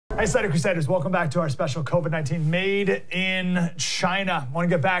Hi, Slater Crusaders. Welcome back to our special COVID-19 Made in China. I want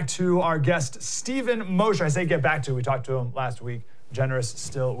to get back to our guest, Steven Mosher. I say get back to. We talked to him last week. Generous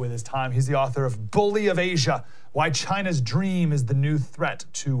still with his time. He's the author of Bully of Asia, Why China's Dream is the New Threat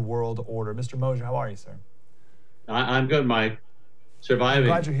to World Order. Mr. Mosher, how are you, sir? I'm good, Mike. Surviving. I'm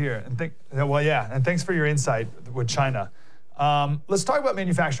glad you're here. And thanks for your insight with China. Let's talk about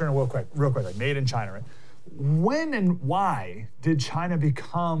manufacturing real quick, like made in China, right? When and why did China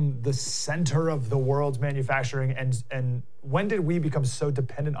become the center of the world's manufacturing, and when did we become so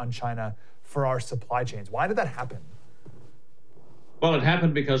dependent on China for our supply chains? Why did that happen? Well, it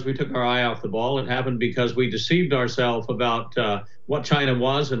happened because we took our eye off the ball. It happened because we deceived ourselves about what China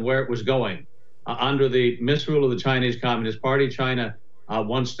was and where it was going. Under the misrule of the Chinese Communist Party, China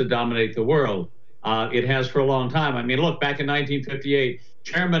wants to dominate the world. It has for a long time. I mean, look, back in 1958,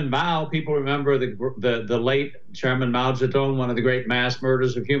 Chairman Mao, people remember the late Chairman Mao Zedong, one of the great mass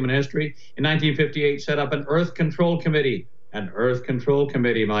murders of human history, in 1958 set up an Earth Control Committee. An Earth Control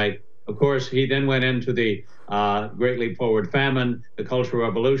Committee, Mike. Of course, he then went into the Great Leap Forward famine, the Cultural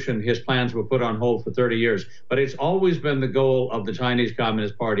Revolution. His plans were put on hold for 30 years. But it's always been the goal of the Chinese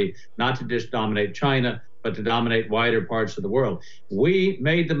Communist Party not to just dominate China, but to dominate wider parts of the world. We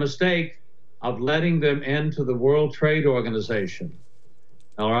made the mistake of letting them into the World Trade Organization.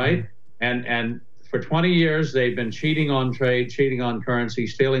 All right? And for 20 years, they've been cheating on trade, cheating on currency,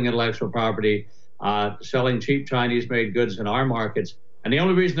 stealing intellectual property, selling cheap Chinese-made goods in our markets. And the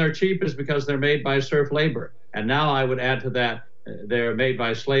only reason they're cheap is because they're made by serf labor. And now I would add to that, they're made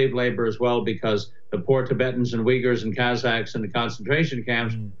by slave labor as well, because the poor Tibetans and Uyghurs and Kazakhs in the concentration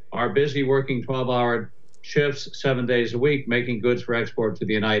camps are busy working 12-hour shifts 7 days a week, making goods for export to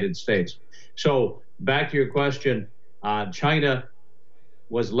the United States. So back to your question, China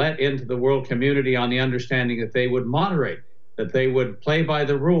was let into the world community on the understanding that they would moderate, that they would play by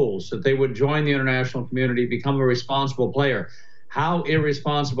the rules, that they would join the international community, become a responsible player. How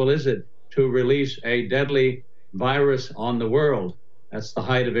irresponsible is it to release a deadly virus on the world? That's the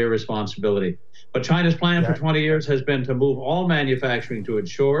height of irresponsibility. But China's plan for 20 years has been to move all manufacturing to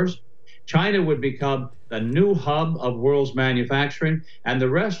its shores. China would become the new hub of world's manufacturing, and the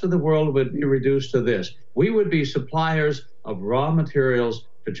rest of the world would be reduced to this. We would be suppliers of raw materials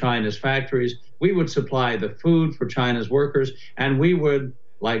to China's factories. We would supply the food for China's workers, and we would,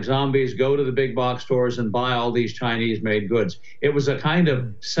 like zombies, go to the big box stores and buy all these Chinese-made goods. It was a kind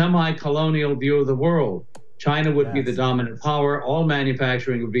of semi-colonial view of the world. China would be the dominant power, all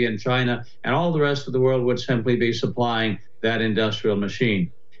manufacturing would be in China, and all the rest of the world would simply be supplying that industrial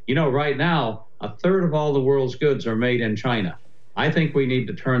machine. You know, right now, a third of all the world's goods are made in China. I think we need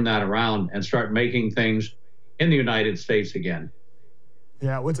to turn that around and start making things in the United States again.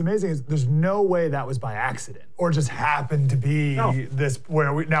 Yeah, what's amazing is there's no way that was by accident or just happened to be this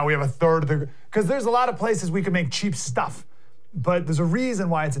where now we have a third of the, because there's a lot of places we can make cheap stuff, but there's a reason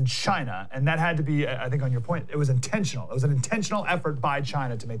why it's in China, and that had to be, I think on your point, it was intentional. It was an intentional effort by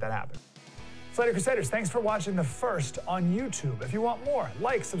China to make that happen. Slater Crusaders, thanks for watching the first on YouTube. If you want more,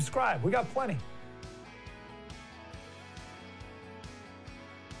 like, subscribe, we got plenty.